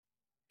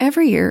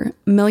Every year,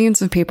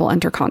 millions of people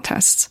enter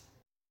contests.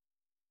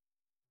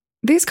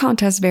 These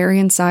contests vary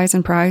in size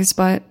and prize,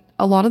 but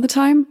a lot of the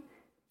time,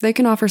 they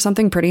can offer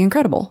something pretty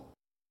incredible.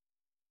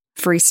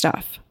 Free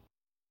stuff.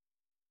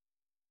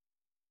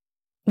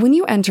 When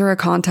you enter a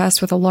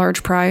contest with a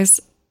large prize,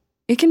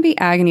 it can be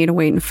agony to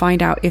wait and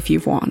find out if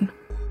you've won.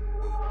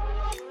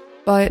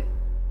 But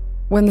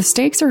when the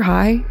stakes are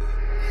high,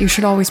 you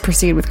should always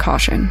proceed with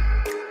caution.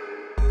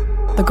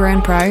 The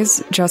grand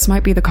prize just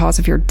might be the cause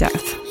of your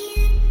death.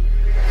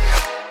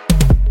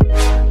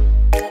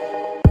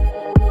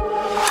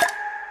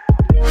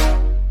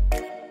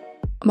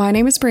 My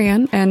name is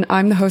Brienne, and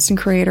I'm the host and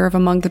creator of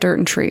Among the Dirt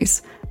and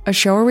Trees, a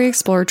show where we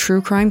explore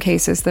true crime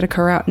cases that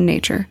occur out in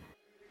nature.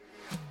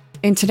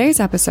 In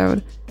today's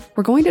episode,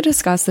 we're going to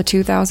discuss the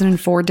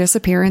 2004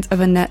 disappearance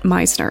of Annette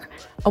Meisner,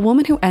 a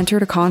woman who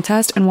entered a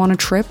contest and won a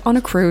trip on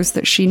a cruise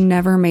that she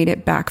never made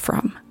it back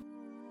from.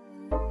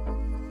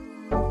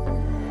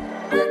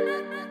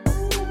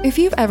 If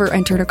you've ever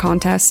entered a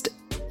contest,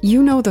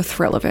 you know the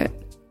thrill of it.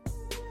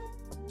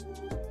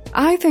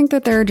 I think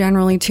that there are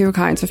generally two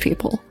kinds of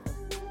people.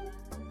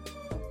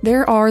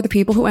 There are the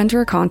people who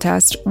enter a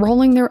contest,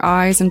 rolling their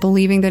eyes and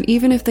believing that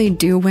even if they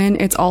do win,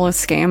 it's all a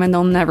scam and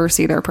they'll never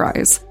see their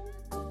prize.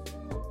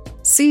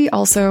 See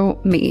also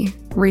me,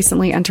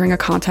 recently entering a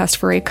contest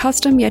for a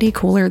custom Yeti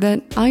cooler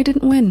that I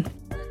didn't win.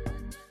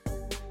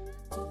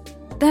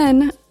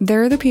 Then,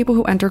 there are the people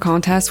who enter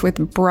contests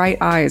with bright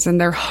eyes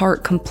and their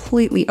heart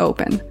completely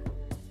open.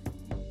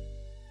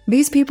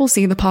 These people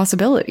see the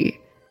possibility,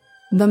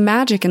 the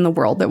magic in the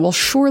world that will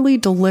surely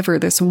deliver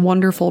this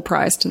wonderful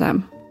prize to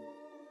them.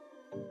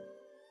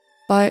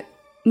 But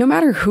no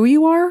matter who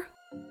you are,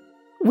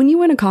 when you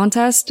win a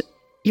contest,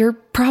 you're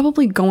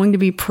probably going to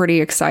be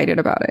pretty excited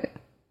about it.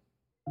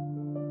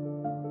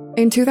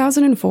 In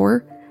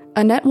 2004,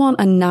 Annette won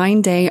a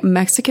 9-day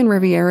Mexican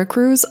Riviera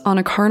cruise on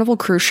a Carnival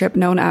cruise ship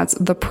known as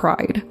the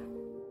Pride.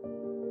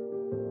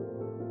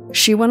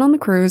 She went on the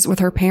cruise with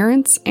her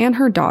parents and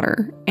her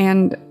daughter,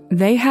 and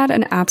they had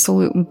an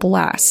absolute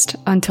blast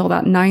until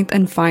that 9th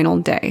and final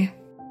day.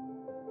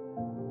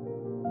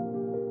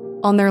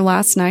 On their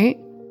last night,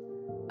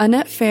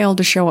 Annette failed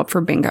to show up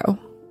for bingo,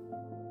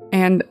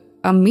 and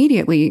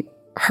immediately,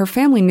 her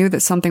family knew that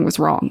something was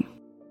wrong.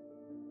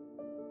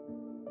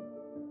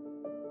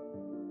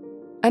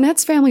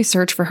 Annette's family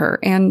searched for her,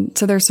 and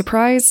to their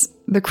surprise,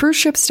 the cruise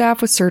ship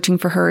staff was searching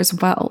for her as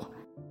well.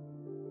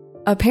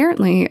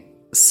 Apparently,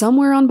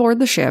 somewhere on board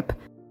the ship,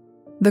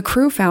 the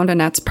crew found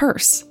Annette's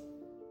purse.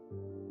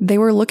 They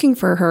were looking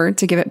for her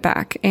to give it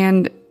back,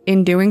 and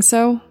in doing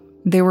so,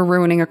 they were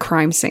ruining a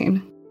crime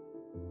scene.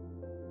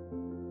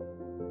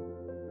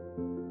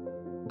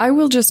 I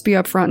will just be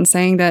upfront in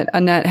saying that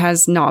Annette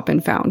has not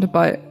been found,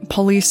 but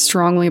police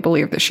strongly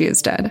believe that she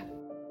is dead.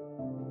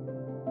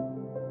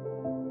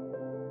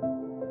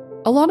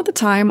 A lot of the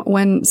time,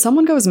 when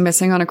someone goes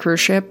missing on a cruise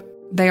ship,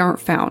 they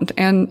aren't found,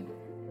 and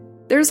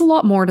there's a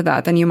lot more to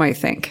that than you might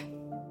think.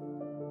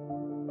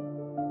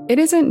 It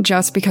isn't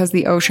just because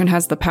the ocean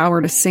has the power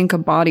to sink a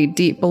body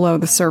deep below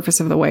the surface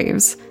of the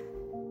waves.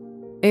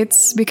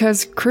 It's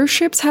because cruise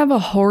ships have a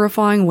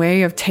horrifying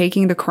way of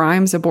taking the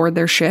crimes aboard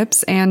their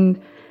ships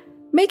and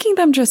making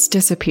them just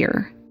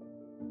disappear.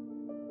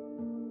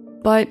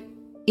 But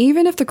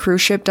even if the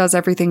cruise ship does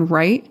everything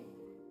right,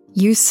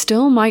 you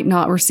still might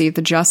not receive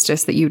the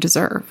justice that you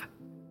deserve.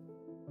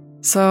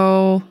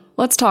 So,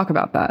 let's talk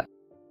about that.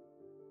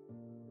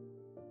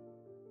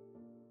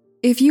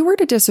 If you were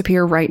to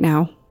disappear right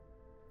now,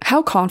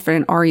 how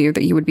confident are you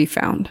that you would be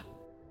found?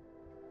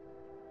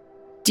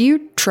 Do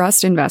you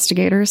trust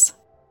investigators?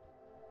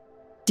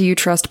 Do you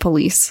trust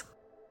police?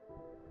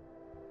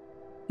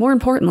 More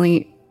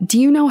importantly, do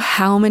you know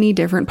how many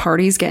different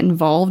parties get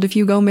involved if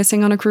you go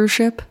missing on a cruise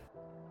ship?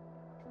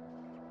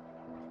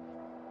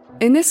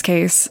 In this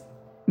case,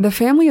 the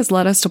family has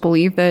led us to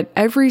believe that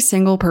every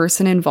single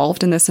person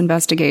involved in this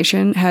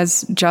investigation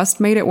has just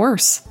made it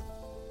worse.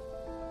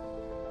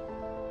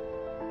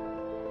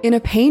 In a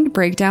pained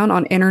breakdown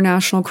on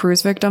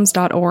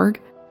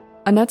internationalcruisevictims.org,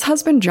 Annette's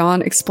husband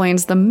John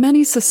explains the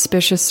many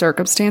suspicious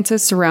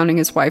circumstances surrounding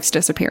his wife's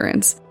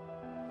disappearance.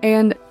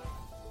 And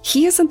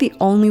he isn't the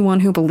only one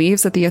who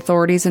believes that the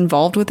authorities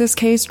involved with this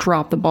case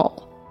dropped the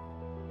ball.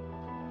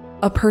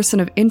 A person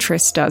of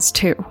interest does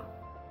too.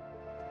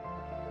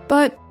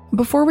 But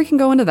before we can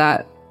go into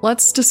that,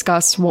 let's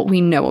discuss what we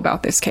know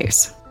about this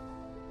case.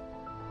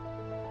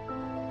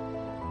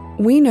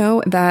 We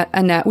know that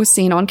Annette was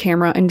seen on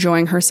camera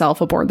enjoying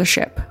herself aboard the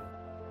ship.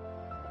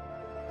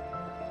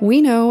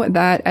 We know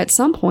that at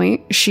some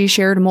point she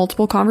shared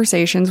multiple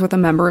conversations with a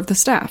member of the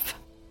staff.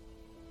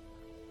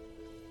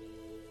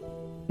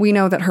 We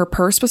know that her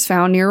purse was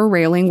found near a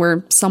railing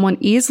where someone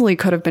easily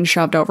could have been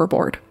shoved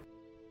overboard.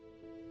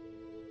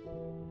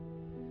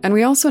 And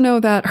we also know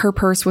that her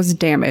purse was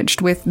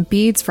damaged, with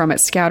beads from it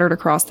scattered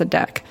across the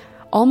deck,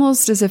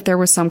 almost as if there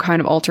was some kind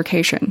of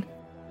altercation.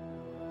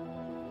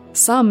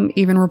 Some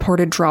even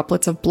reported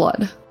droplets of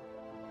blood.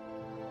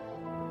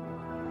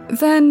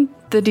 Then,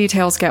 the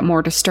details get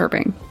more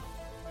disturbing.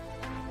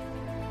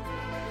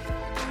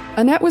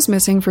 Annette was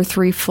missing for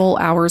 3 full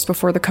hours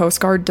before the Coast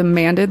Guard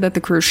demanded that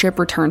the cruise ship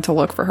return to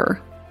look for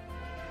her.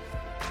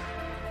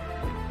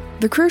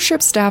 The cruise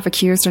ship staff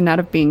accused Annette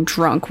of being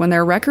drunk when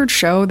their records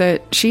show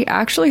that she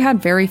actually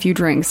had very few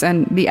drinks,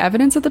 and the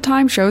evidence at the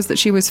time shows that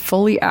she was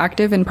fully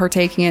active in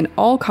partaking in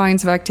all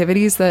kinds of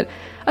activities that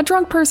a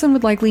drunk person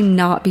would likely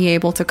not be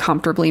able to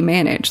comfortably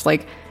manage,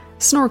 like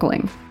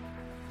snorkeling.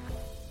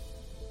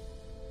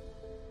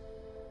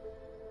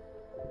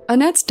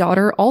 Annette's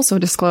daughter also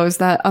disclosed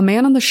that a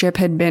man on the ship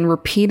had been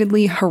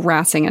repeatedly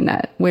harassing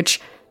Annette, which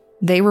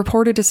they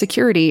reported to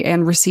security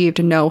and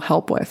received no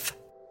help with.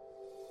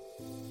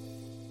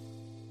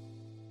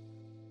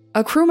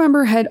 A crew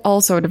member had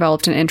also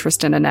developed an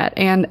interest in Annette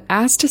and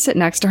asked to sit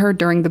next to her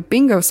during the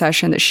bingo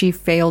session that she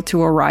failed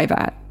to arrive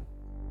at.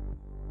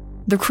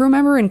 The crew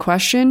member in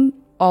question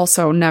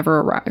also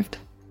never arrived.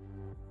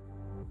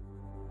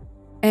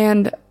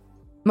 And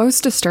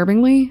most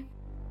disturbingly,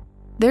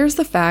 there's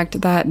the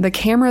fact that the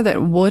camera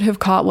that would have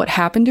caught what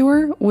happened to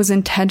her was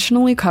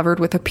intentionally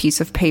covered with a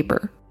piece of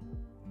paper.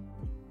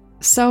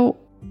 So,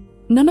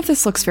 none of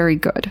this looks very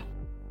good.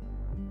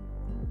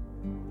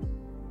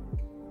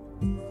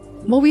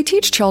 While we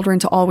teach children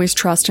to always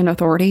trust in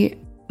authority,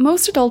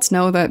 most adults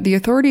know that the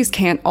authorities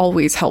can't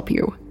always help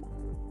you.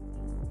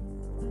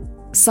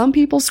 Some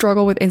people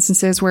struggle with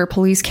instances where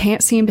police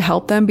can't seem to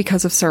help them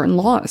because of certain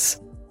laws.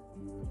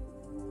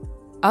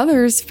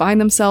 Others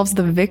find themselves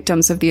the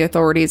victims of the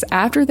authorities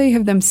after they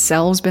have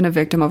themselves been a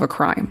victim of a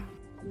crime.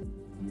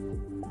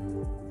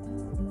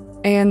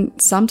 And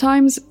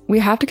sometimes we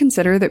have to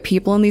consider that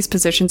people in these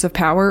positions of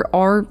power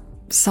are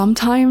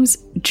sometimes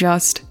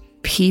just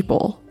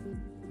people.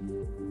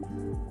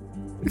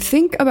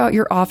 Think about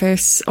your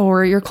office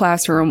or your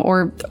classroom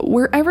or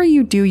wherever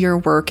you do your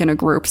work in a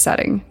group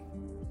setting.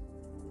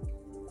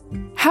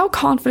 How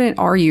confident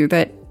are you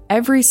that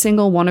every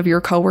single one of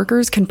your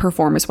coworkers can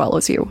perform as well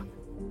as you?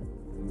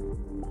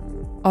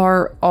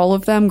 Are all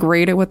of them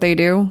great at what they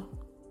do?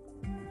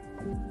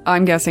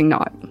 I'm guessing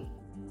not.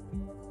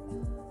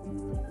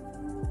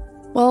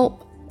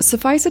 Well,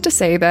 suffice it to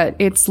say that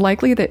it's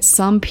likely that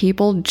some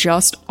people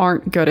just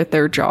aren't good at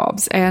their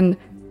jobs, and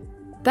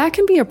that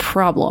can be a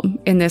problem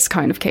in this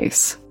kind of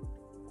case.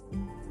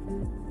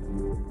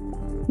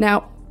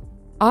 Now,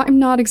 I'm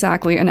not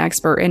exactly an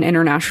expert in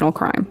international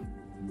crime.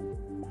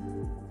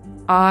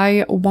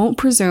 I won't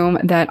presume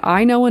that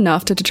I know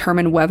enough to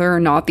determine whether or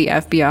not the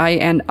FBI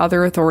and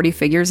other authority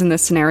figures in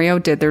this scenario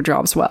did their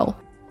jobs well.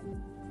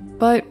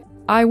 But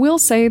I will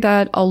say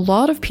that a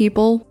lot of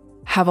people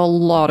have a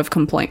lot of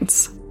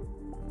complaints.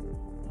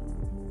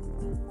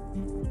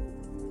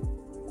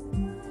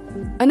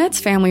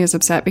 Annette's family is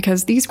upset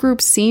because these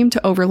groups seem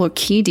to overlook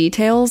key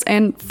details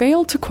and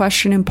fail to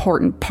question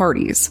important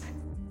parties.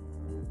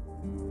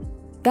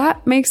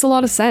 That makes a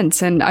lot of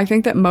sense, and I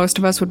think that most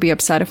of us would be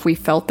upset if we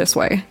felt this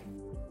way.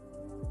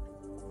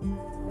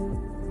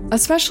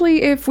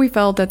 Especially if we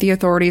felt that the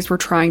authorities were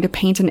trying to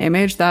paint an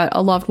image that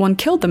a loved one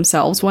killed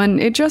themselves when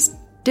it just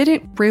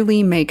didn't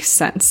really make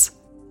sense.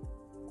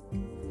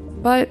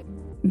 But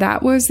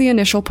that was the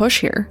initial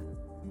push here.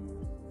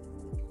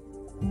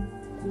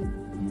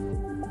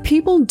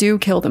 People do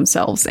kill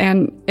themselves,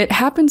 and it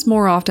happens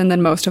more often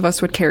than most of us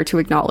would care to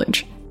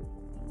acknowledge.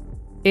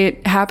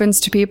 It happens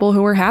to people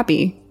who are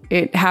happy.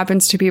 It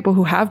happens to people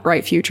who have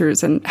bright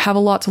futures and have a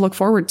lot to look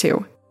forward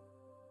to.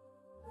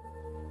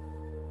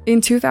 In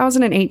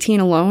 2018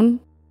 alone,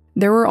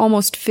 there were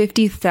almost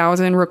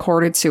 50,000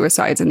 recorded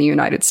suicides in the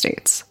United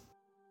States.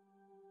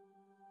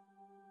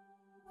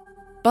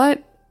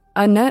 But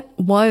Annette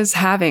was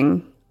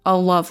having a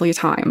lovely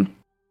time.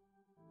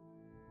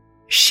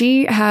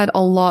 She had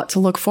a lot to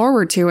look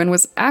forward to and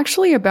was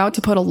actually about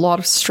to put a lot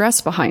of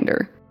stress behind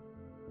her.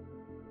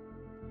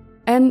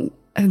 And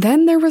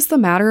then there was the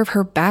matter of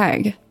her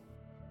bag.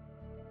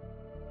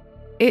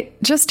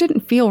 It just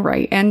didn't feel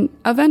right, and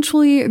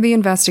eventually the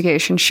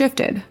investigation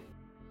shifted.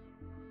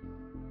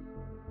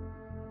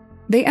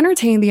 They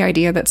entertained the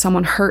idea that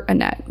someone hurt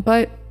Annette,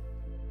 but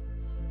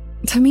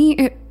to me,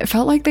 it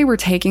felt like they were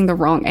taking the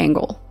wrong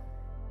angle.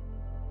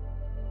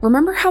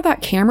 Remember how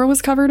that camera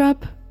was covered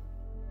up?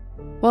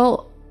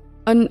 Well,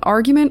 an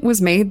argument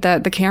was made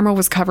that the camera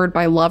was covered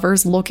by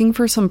lovers looking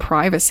for some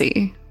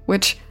privacy,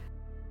 which,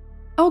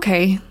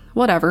 okay,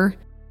 whatever.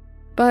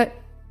 But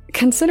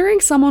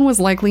considering someone was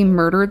likely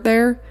murdered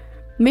there,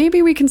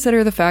 maybe we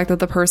consider the fact that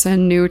the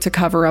person knew to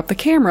cover up the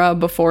camera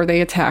before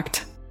they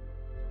attacked.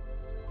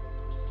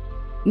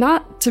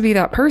 Not to be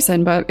that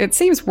person, but it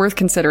seems worth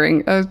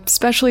considering,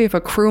 especially if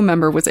a crew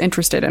member was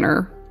interested in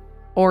her.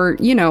 Or,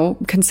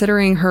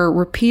 considering her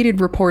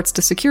repeated reports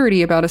to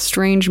security about a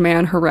strange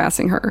man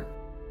harassing her.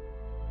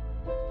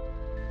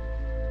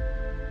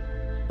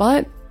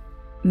 But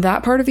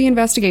that part of the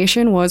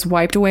investigation was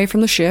wiped away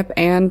from the ship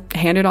and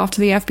handed off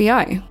to the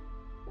FBI.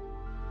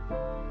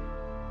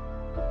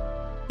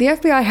 The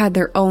FBI had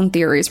their own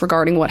theories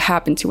regarding what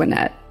happened to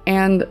Annette,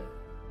 and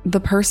the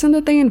person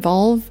that they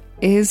involve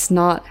is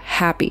not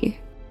happy.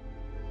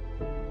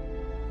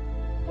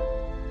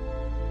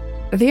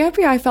 The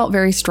FBI felt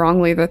very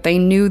strongly that they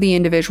knew the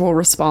individual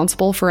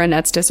responsible for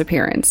Annette's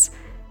disappearance.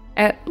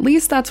 At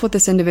least that's what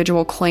this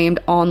individual claimed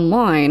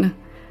online.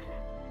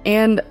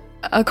 And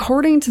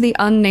according to the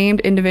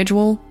unnamed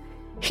individual,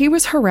 he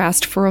was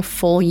harassed for a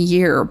full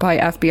year by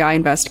FBI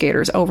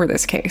investigators over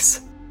this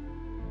case.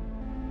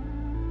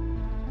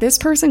 This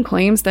person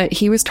claims that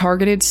he was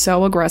targeted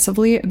so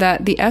aggressively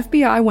that the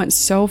FBI went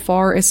so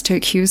far as to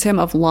accuse him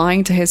of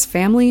lying to his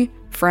family,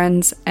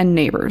 friends, and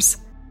neighbors.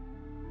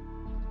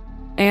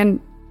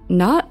 And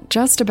not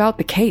just about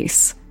the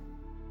case.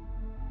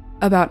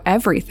 About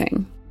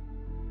everything.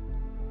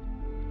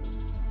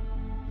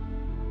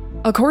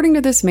 According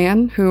to this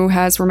man, who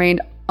has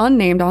remained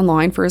unnamed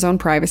online for his own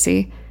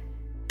privacy,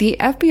 the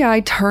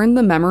FBI turned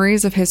the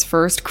memories of his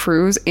first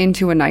cruise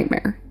into a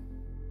nightmare.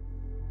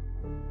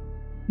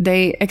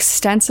 They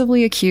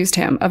extensively accused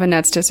him of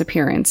Annette's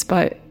disappearance,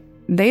 but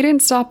they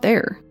didn't stop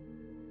there.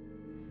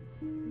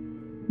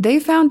 They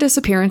found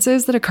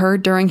disappearances that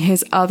occurred during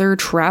his other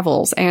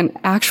travels and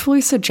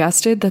actually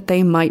suggested that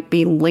they might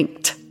be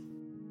linked.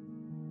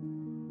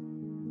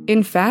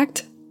 In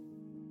fact,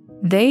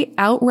 they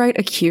outright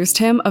accused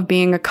him of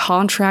being a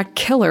contract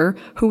killer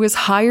who was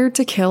hired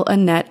to kill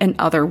Annette and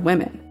other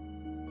women.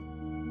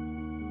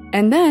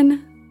 And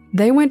then,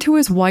 they went to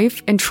his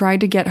wife and tried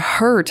to get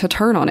her to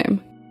turn on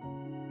him.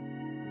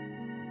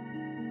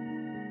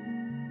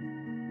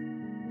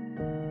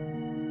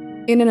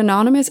 In an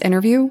anonymous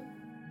interview,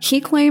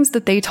 he claims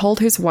that they told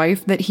his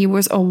wife that he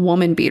was a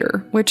woman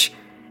beater, which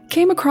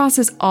came across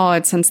as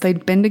odd since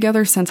they'd been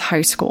together since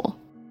high school.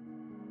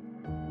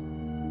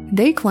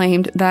 They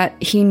claimed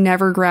that he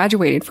never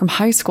graduated from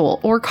high school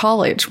or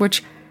college,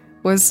 which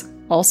was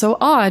also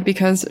odd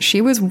because she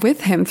was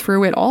with him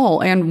through it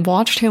all and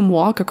watched him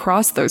walk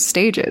across those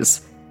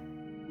stages.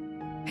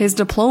 His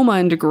diploma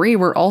and degree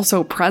were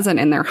also present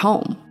in their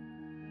home.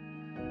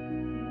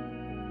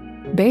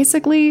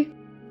 Basically,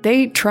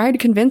 they tried to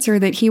convince her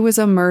that he was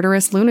a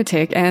murderous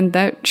lunatic and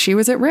that she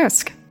was at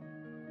risk.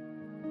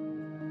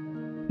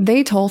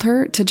 They told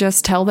her to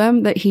just tell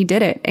them that he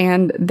did it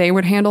and they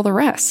would handle the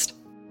rest.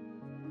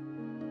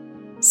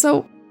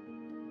 So,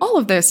 all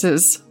of this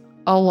is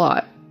a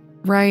lot,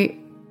 right?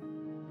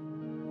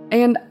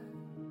 And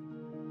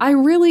I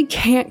really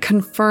can't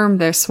confirm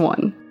this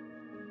one.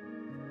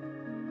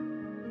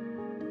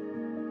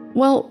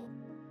 Well,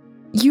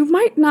 you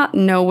might not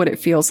know what it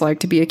feels like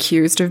to be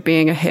accused of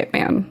being a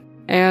hitman,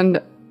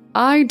 and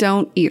I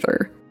don't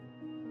either.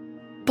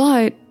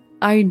 But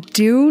I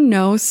do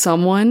know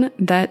someone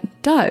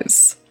that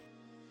does.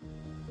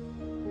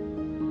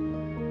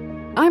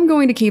 I'm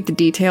going to keep the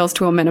details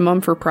to a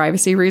minimum for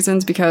privacy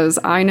reasons because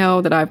I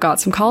know that I've got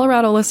some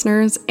Colorado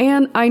listeners,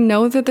 and I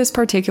know that this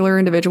particular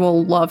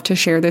individual loved to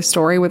share this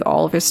story with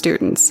all of his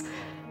students.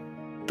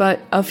 But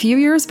a few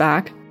years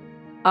back,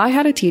 I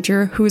had a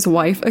teacher whose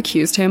wife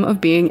accused him of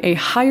being a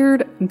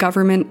hired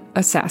government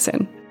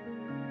assassin.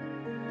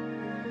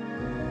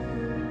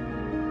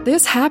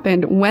 This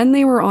happened when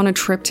they were on a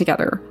trip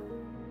together,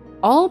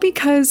 all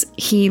because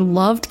he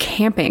loved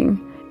camping,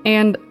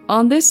 and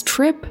on this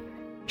trip,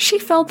 she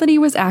felt that he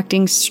was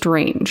acting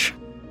strange.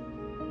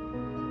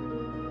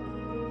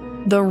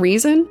 The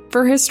reason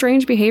for his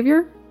strange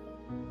behavior?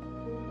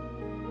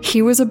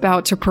 He was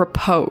about to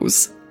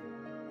propose.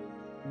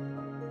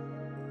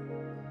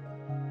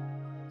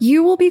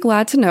 You will be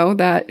glad to know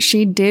that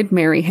she did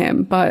marry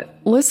him, but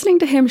listening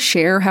to him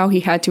share how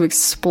he had to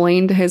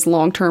explain to his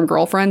long-term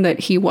girlfriend that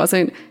he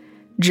wasn't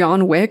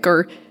John Wick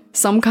or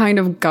some kind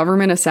of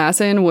government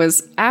assassin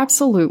was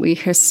absolutely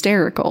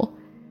hysterical.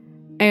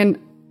 And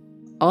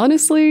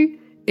honestly,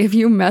 if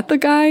you met the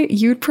guy,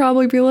 you'd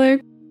probably be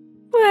like,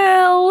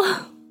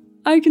 well,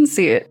 I can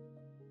see it.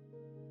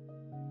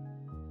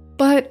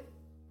 But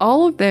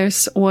all of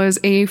this was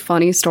a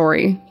funny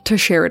story to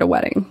share at a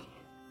wedding.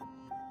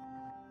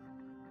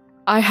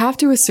 I have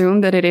to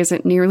assume that it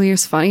isn't nearly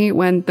as funny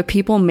when the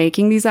people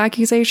making these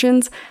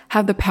accusations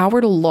have the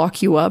power to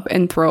lock you up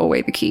and throw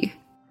away the key.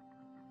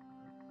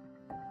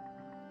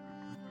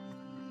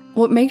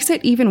 What makes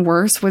it even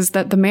worse was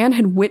that the man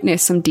had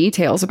witnessed some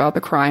details about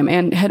the crime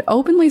and had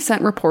openly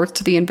sent reports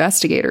to the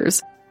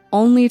investigators,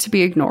 only to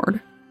be ignored.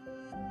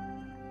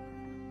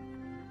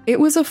 It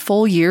was a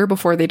full year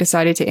before they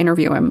decided to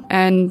interview him,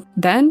 and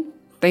then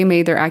they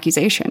made their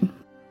accusation.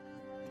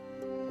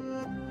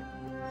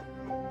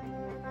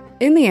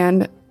 In the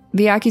end,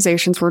 the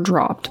accusations were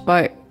dropped,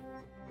 but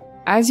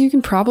as you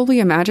can probably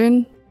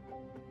imagine,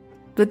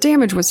 the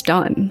damage was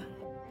done.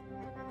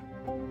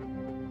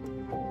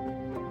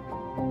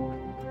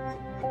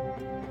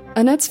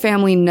 Annette's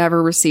family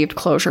never received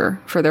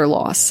closure for their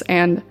loss,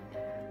 and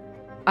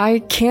I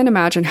can't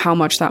imagine how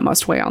much that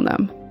must weigh on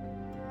them.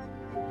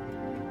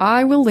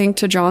 I will link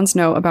to John's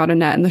note about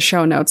Annette in the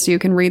show notes so you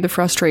can read the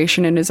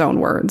frustration in his own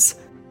words.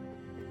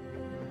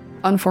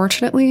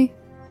 Unfortunately,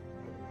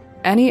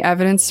 any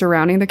evidence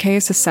surrounding the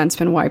case has since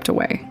been wiped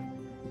away.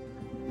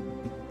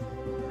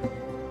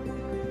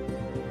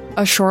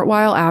 A short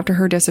while after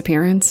her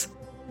disappearance,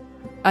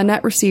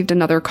 Annette received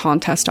another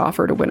contest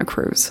offer to win a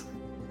cruise.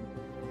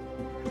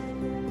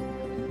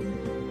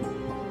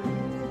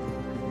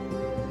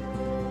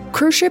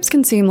 Cruise ships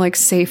can seem like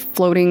safe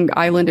floating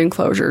island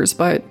enclosures,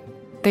 but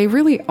they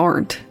really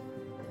aren't.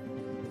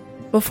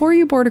 Before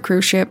you board a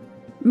cruise ship,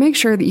 make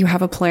sure that you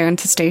have a plan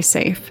to stay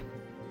safe.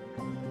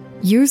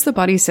 Use the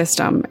buddy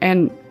system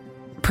and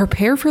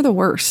prepare for the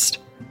worst.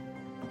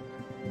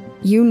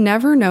 You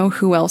never know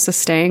who else is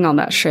staying on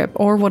that ship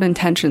or what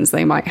intentions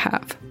they might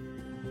have.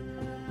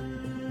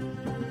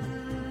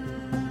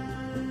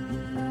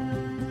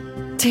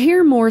 To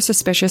hear more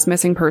suspicious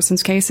missing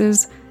persons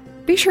cases,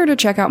 be sure to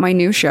check out my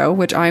new show,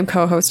 which I am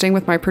co-hosting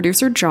with my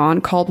producer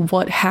John, called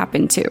What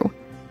Happened To.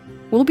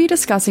 We'll be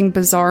discussing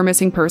bizarre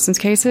missing persons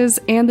cases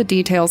and the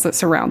details that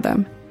surround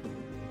them.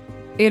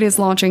 It is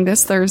launching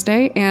this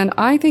Thursday, and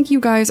I think you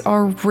guys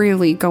are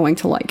really going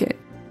to like it.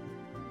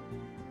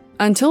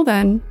 Until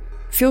then,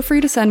 feel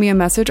free to send me a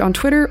message on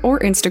Twitter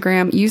or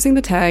Instagram using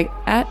the tag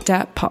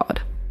 @DatPod.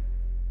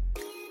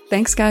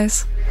 Thanks,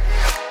 guys.